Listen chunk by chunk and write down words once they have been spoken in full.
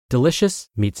Delicious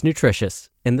meets nutritious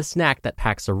in the snack that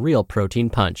packs a real protein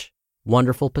punch.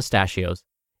 Wonderful Pistachios.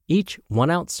 Each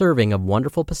 1-ounce serving of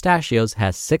Wonderful Pistachios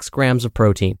has 6 grams of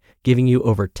protein, giving you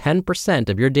over 10%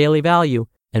 of your daily value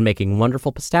and making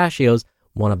Wonderful Pistachios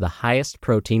one of the highest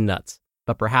protein nuts.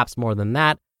 But perhaps more than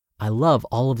that, I love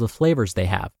all of the flavors they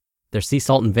have. Their sea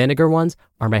salt and vinegar ones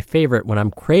are my favorite when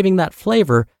I'm craving that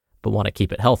flavor but want to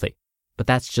keep it healthy. But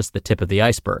that's just the tip of the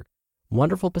iceberg.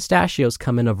 Wonderful Pistachios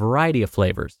come in a variety of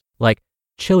flavors, like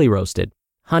chili roasted,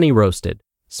 honey roasted,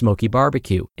 smoky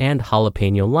barbecue, and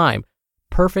jalapeno lime,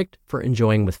 perfect for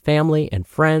enjoying with family and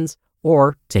friends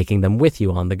or taking them with you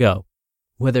on the go.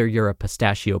 Whether you're a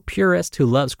pistachio purist who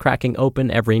loves cracking open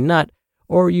every nut,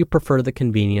 or you prefer the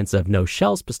convenience of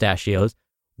no-shells pistachios,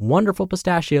 Wonderful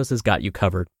Pistachios has got you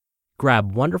covered.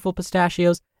 Grab Wonderful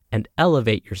Pistachios and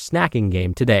elevate your snacking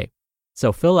game today.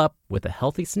 So fill up with a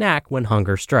healthy snack when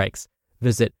hunger strikes.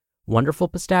 Visit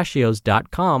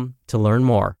wonderfulpistachios.com to learn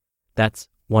more. That's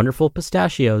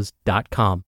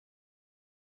wonderfulpistachios.com.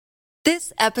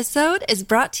 This episode is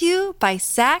brought to you by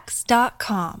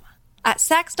Sax.com. At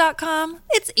Sax.com,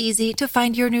 it's easy to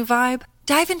find your new vibe.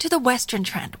 Dive into the Western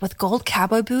trend with gold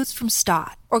cowboy boots from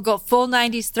Stott, or go full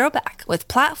 90s throwback with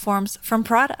platforms from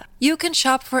Prada. You can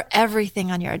shop for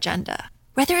everything on your agenda,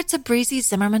 whether it's a breezy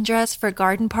Zimmermann dress for a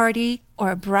garden party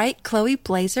or a bright Chloe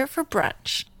blazer for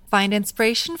brunch. Find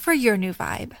inspiration for your new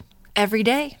vibe every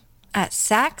day at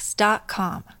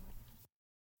Sax.com.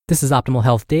 This is Optimal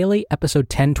Health Daily, episode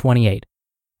 1028,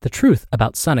 The Truth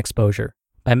About Sun Exposure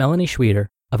by Melani Schweder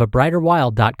of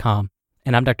abrighterwild.com.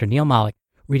 And I'm Dr. Neil Malik,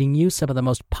 reading you some of the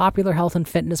most popular health and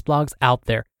fitness blogs out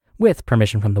there, with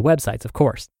permission from the websites, of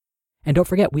course. And don't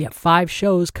forget, we have 5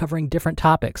 shows covering different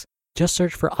topics. Just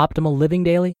search for Optimal Living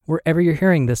Daily wherever you're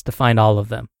hearing this to find all of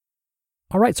them.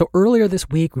 All right, so earlier this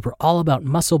week, we were all about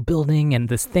muscle building and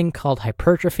this thing called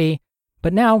hypertrophy.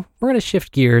 But now we're going to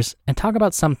shift gears and talk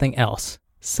about something else,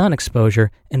 sun exposure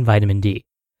and vitamin D.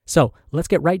 So let's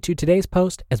get right to today's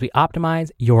post as we optimize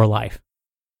your life.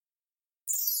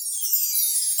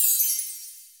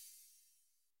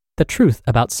 The Truth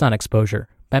About Sun Exposure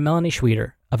by Melani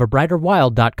Schweder of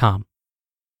abrighterwild.com.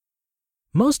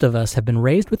 Most of us have been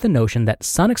raised with the notion that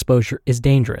sun exposure is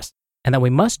dangerous and that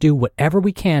we must do whatever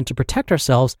we can to protect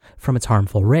ourselves from its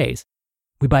harmful rays.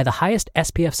 We buy the highest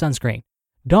SPF sunscreen,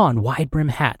 don wide-brim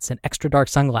hats and extra dark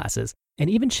sunglasses, and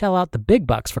even shell out the big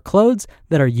bucks for clothes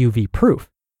that are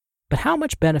UV-proof. But how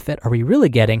much benefit are we really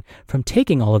getting from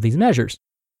taking all of these measures?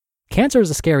 Cancer is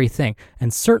a scary thing,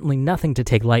 and certainly nothing to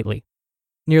take lightly.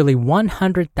 Nearly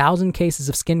 100,000 cases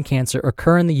of skin cancer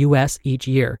occur in the U.S. each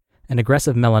year, and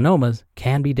aggressive melanomas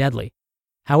can be deadly.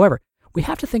 However, we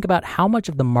have to think about how much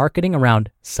of the marketing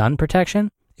around sun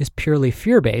protection is purely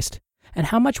fear-based, and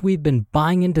how much we've been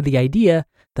buying into the idea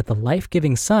that the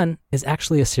life-giving sun is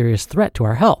actually a serious threat to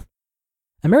our health.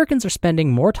 Americans are spending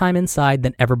more time inside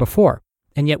than ever before,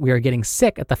 and yet we are getting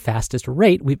sick at the fastest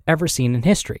rate we've ever seen in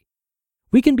history.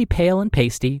 We can be pale and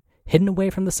pasty, hidden away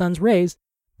from the sun's rays,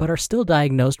 but are still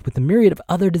diagnosed with a myriad of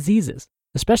other diseases,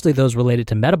 especially those related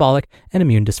to metabolic and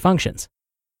immune dysfunctions.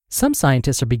 Some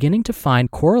scientists are beginning to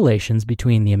find correlations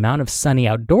between the amount of sunny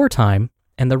outdoor time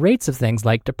and the rates of things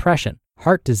like depression,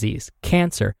 heart disease,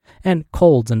 cancer, and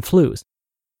colds and flus.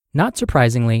 Not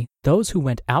surprisingly, those who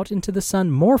went out into the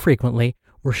sun more frequently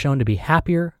were shown to be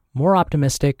happier, more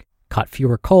optimistic, caught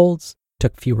fewer colds,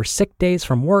 took fewer sick days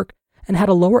from work, and had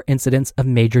a lower incidence of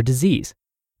major disease.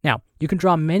 Now, you can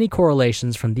draw many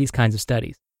correlations from these kinds of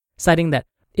studies, citing that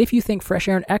if you think fresh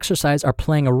air and exercise are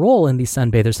playing a role in these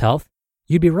sunbathers' health,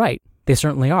 you'd be right, they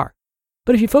certainly are.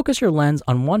 But if you focus your lens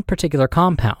on one particular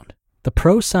compound, the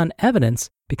pro-sun evidence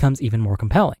becomes even more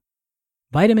compelling.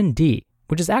 Vitamin D,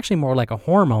 which is actually more like a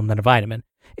hormone than a vitamin,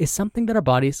 is something that our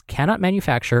bodies cannot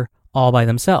manufacture all by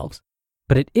themselves,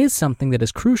 but it is something that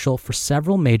is crucial for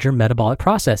several major metabolic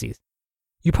processes.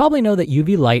 You probably know that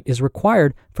UV light is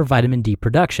required for vitamin D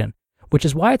production, which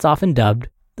is why it's often dubbed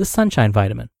the sunshine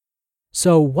vitamin.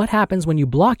 So what happens when you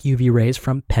block UV rays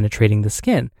from penetrating the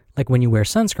skin, like when you wear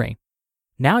sunscreen?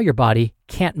 Now your body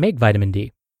can't make vitamin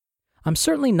D. I'm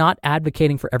certainly not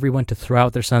advocating for everyone to throw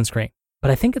out their sunscreen,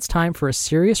 but I think it's time for a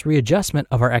serious readjustment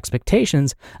of our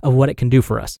expectations of what it can do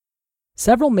for us.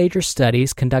 Several major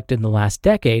studies conducted in the last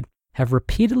decade have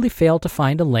repeatedly failed to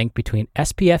find a link between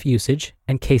SPF usage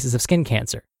and cases of skin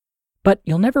cancer. But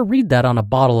you'll never read that on a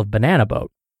bottle of banana boat.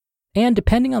 And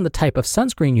depending on the type of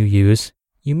sunscreen you use,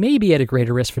 you may be at a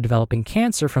greater risk for developing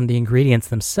cancer from the ingredients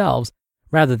themselves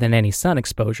rather than any sun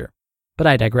exposure. But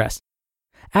I digress.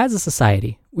 As a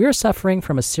society, we are suffering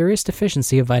from a serious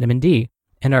deficiency of vitamin D,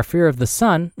 and our fear of the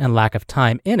sun and lack of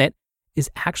time in it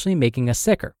is actually making us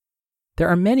sicker. There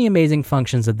are many amazing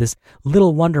functions of this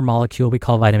little wonder molecule we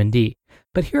call vitamin D,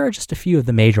 but here are just a few of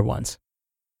the major ones.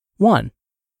 1.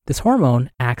 This hormone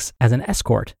acts as an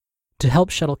escort to help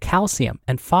shuttle calcium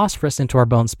and phosphorus into our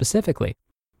bones specifically.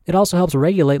 It also helps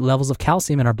regulate levels of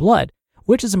calcium in our blood,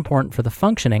 which is important for the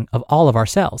functioning of all of our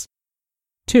cells.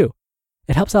 2.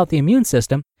 It helps out the immune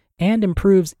system and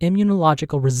improves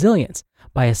immunological resilience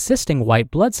by assisting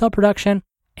white blood cell production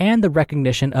and the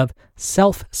recognition of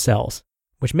self cells,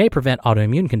 which may prevent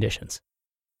autoimmune conditions.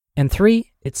 And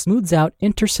 3, it smooths out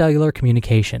intercellular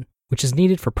communication, which is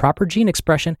needed for proper gene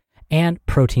expression and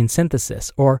protein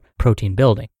synthesis, or protein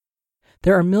building.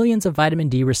 There are millions of vitamin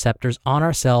D receptors on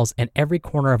our cells in every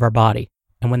corner of our body,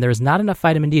 and when there is not enough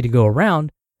vitamin D to go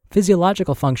around,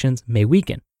 physiological functions may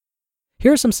weaken.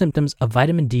 Here are some symptoms of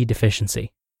vitamin D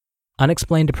deficiency: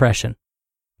 unexplained depression,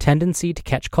 tendency to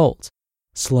catch colds,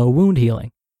 slow wound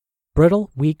healing,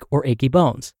 brittle, weak, or achy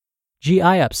bones, GI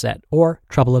upset or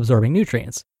trouble absorbing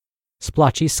nutrients,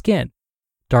 splotchy skin,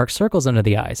 dark circles under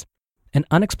the eyes, and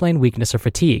unexplained weakness or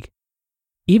fatigue.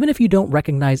 Even if you don't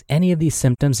recognize any of these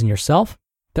symptoms in yourself,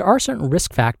 there are certain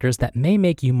risk factors that may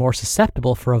make you more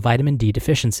susceptible for a vitamin D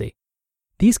deficiency.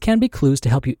 These can be clues to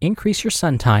help you increase your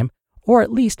sun time or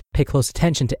at least pay close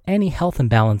attention to any health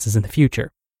imbalances in the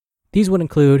future. These would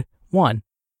include 1.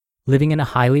 Living in a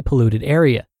highly polluted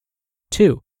area.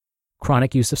 2.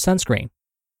 Chronic use of sunscreen.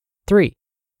 3.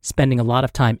 Spending a lot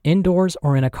of time indoors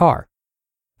or in a car.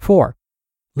 4.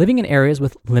 Living in areas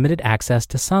with limited access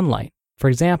to sunlight. For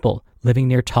example, living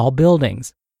near tall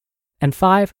buildings. And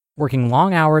 5. Working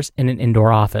long hours in an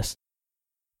indoor office.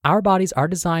 Our bodies are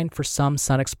designed for some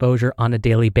sun exposure on a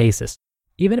daily basis,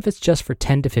 even if it's just for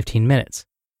 10 to 15 minutes.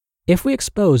 If we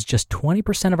expose just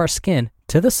 20% of our skin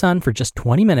to the sun for just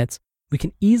 20 minutes, we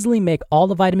can easily make all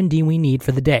the vitamin D we need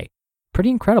for the day.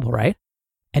 Pretty incredible, right?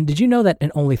 And did you know that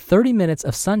in only 30 minutes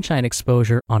of sunshine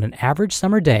exposure on an average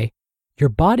summer day, your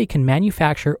body can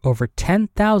manufacture over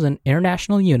 10,000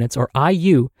 international units, or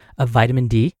IU, of vitamin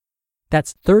D?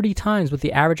 That's 30 times what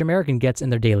the average American gets in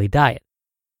their daily diet.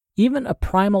 Even a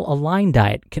primal aligned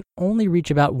diet can only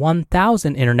reach about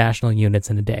 1,000 international units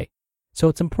in a day. So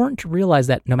it's important to realize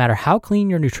that no matter how clean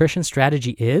your nutrition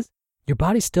strategy is, your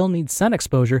body still needs sun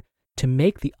exposure to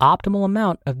make the optimal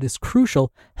amount of this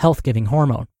crucial health-giving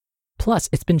hormone. Plus,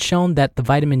 it's been shown that the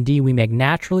vitamin D we make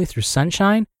naturally through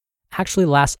sunshine actually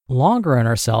lasts longer in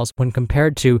our cells when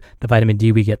compared to the vitamin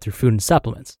D we get through food and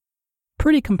supplements.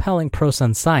 Pretty compelling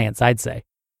pro-sun science, I'd say.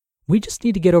 We just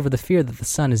need to get over the fear that the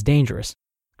sun is dangerous.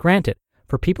 Granted,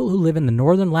 for people who live in the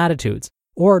northern latitudes,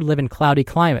 or live in cloudy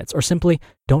climates, or simply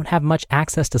don't have much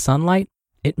access to sunlight,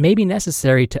 it may be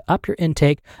necessary to up your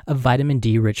intake of vitamin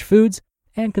D-rich foods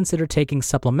and consider taking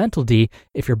supplemental D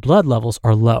if your blood levels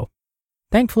are low.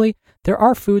 Thankfully, there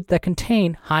are foods that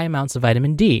contain high amounts of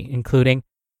vitamin D, including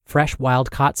fresh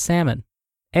wild-caught salmon,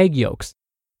 egg yolks,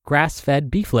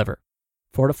 grass-fed beef liver,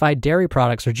 fortified dairy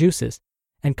products or juices,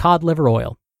 and cod liver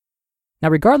oil. Now,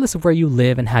 regardless of where you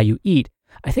live and how you eat,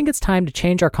 I think it's time to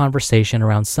change our conversation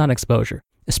around sun exposure,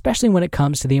 especially when it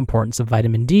comes to the importance of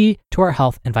vitamin D to our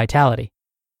health and vitality.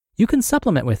 You can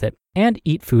supplement with it and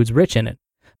eat foods rich in it,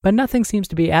 but nothing seems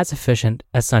to be as efficient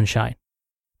as sunshine.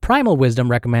 Primal wisdom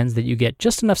recommends that you get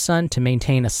just enough sun to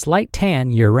maintain a slight tan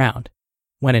year-round.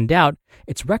 When in doubt,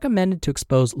 it's recommended to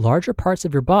expose larger parts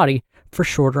of your body for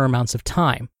shorter amounts of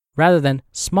time, rather than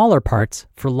smaller parts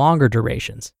for longer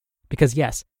durations. Because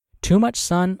yes, too much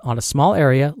sun on a small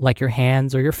area, like your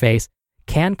hands or your face,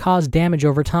 can cause damage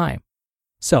over time.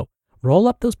 So, roll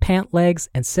up those pant legs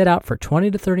and sit out for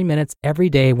 20 to 30 minutes every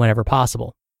day whenever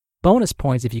possible. Bonus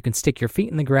points if you can stick your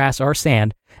feet in the grass or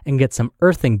sand and get some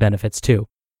earthing benefits too.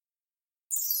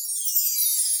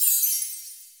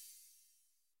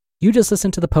 You just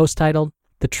listened to the post titled,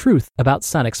 The Truth About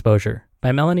Sun Exposure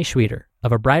by Melani Schweder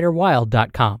of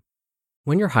abrighterwild.com.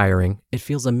 When you're hiring, it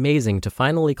feels amazing to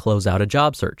finally close out a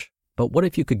job search. But what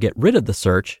if you could get rid of the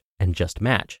search and just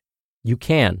match? You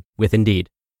can with Indeed.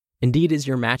 Indeed is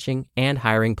your matching and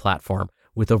hiring platform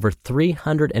with over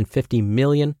 350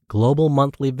 million global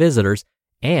monthly visitors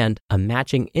and a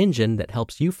matching engine that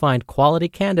helps you find quality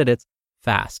candidates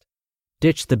fast.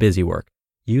 Ditch the busy work.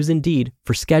 Use Indeed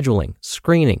for scheduling,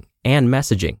 screening, and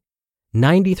messaging.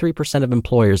 93% of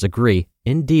employers agree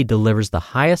Indeed delivers the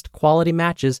highest quality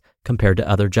matches compared to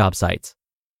other job sites.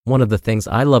 One of the things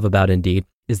I love about Indeed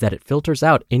is that it filters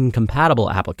out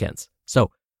incompatible applicants. So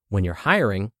when you're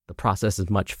hiring, the process is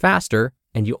much faster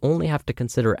and you only have to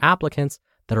consider applicants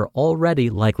that are already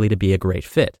likely to be a great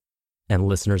fit. And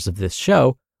listeners of this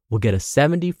show will get a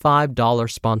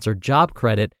 $75 sponsored job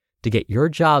credit to get your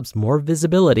jobs more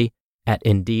visibility at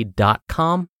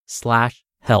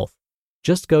Indeed.com/health.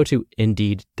 Just go to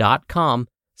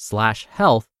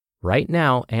Indeed.com/health right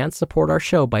now and support our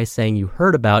show by saying you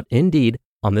heard about Indeed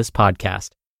on this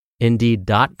podcast.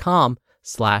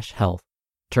 Indeed.com/health.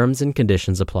 Terms and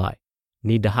conditions apply.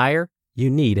 Need to hire? You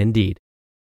need Indeed.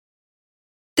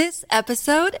 This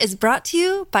episode is brought to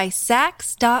you by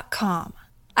Sax.com.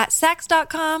 At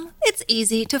Sax.com, it's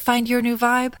easy to find your new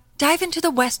vibe. Dive into the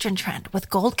Western trend with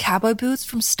gold cowboy boots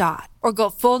from Stott, or go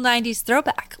full 90s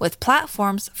throwback with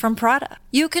platforms from Prada.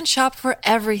 You can shop for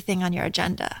everything on your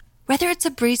agenda, whether it's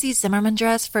a breezy Zimmermann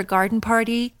dress for a garden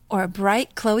party or a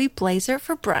bright Chloe blazer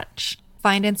for brunch.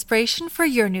 Find inspiration for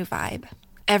your new vibe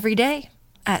every day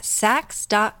at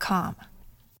Sax.com.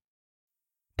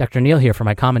 Dr. Neal here for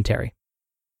my commentary.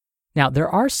 Now, there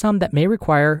are some that may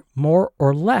require more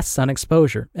or less sun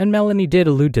exposure, and Melani did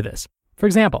allude to this. For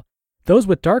example, those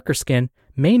with darker skin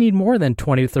may need more than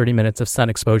 20 to 30 minutes of sun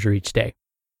exposure each day.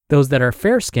 Those that are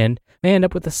fair-skinned may end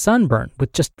up with a sunburn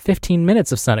with just 15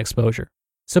 minutes of sun exposure.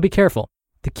 So be careful.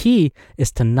 The key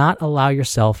is to not allow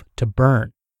yourself to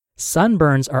burn.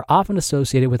 Sunburns are often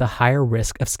associated with a higher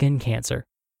risk of skin cancer.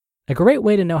 A great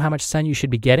way to know how much sun you should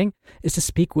be getting is to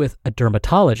speak with a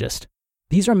dermatologist.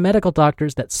 These are medical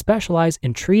doctors that specialize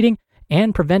in treating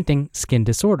and preventing skin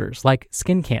disorders like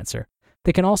skin cancer.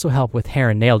 They can also help with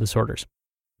hair and nail disorders.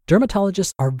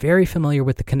 Dermatologists are very familiar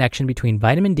with the connection between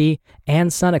vitamin D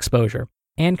and sun exposure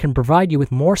and can provide you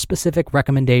with more specific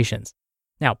recommendations.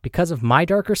 Now, because of my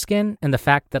darker skin and the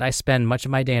fact that I spend much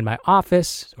of my day in my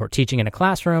office or teaching in a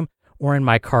classroom or in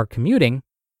my car commuting,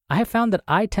 I have found that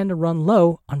I tend to run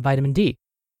low on vitamin D.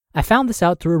 I found this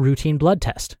out through a routine blood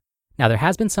test. Now, there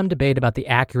has been some debate about the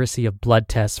accuracy of blood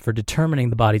tests for determining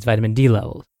the body's vitamin D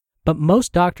levels, but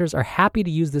most doctors are happy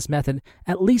to use this method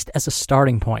at least as a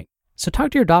starting point. So talk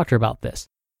to your doctor about this.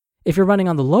 If you're running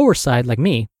on the lower side like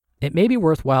me, it may be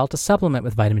worthwhile to supplement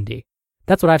with vitamin D.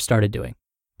 That's what I've started doing.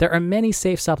 There are many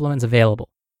safe supplements available.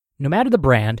 No matter the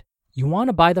brand, you want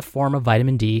to buy the form of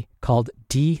vitamin D called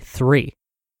D3.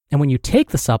 And when you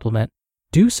take the supplement,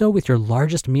 do so with your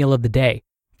largest meal of the day.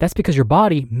 That's because your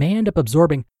body may end up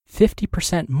absorbing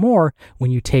 50% more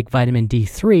when you take vitamin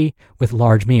D3 with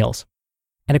large meals.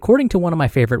 And according to one of my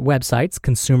favorite websites,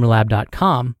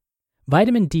 consumerlab.com,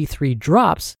 vitamin D3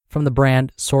 drops from the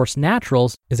brand Source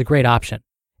Naturals is a great option.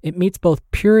 It meets both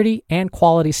purity and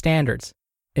quality standards.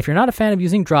 If you're not a fan of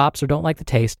using drops or don't like the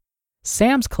taste,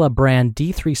 Sam's Club brand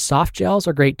D3 soft gels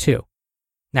are great too.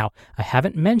 Now, I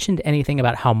haven't mentioned anything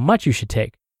about how much you should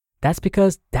take. That's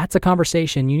because that's a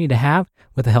conversation you need to have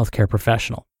with a healthcare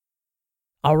professional.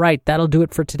 All right, that'll do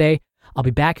it for today. I'll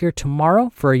be back here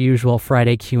tomorrow for our usual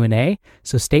Friday Q&A,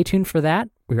 so stay tuned for that,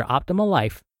 where your optimal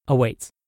life awaits.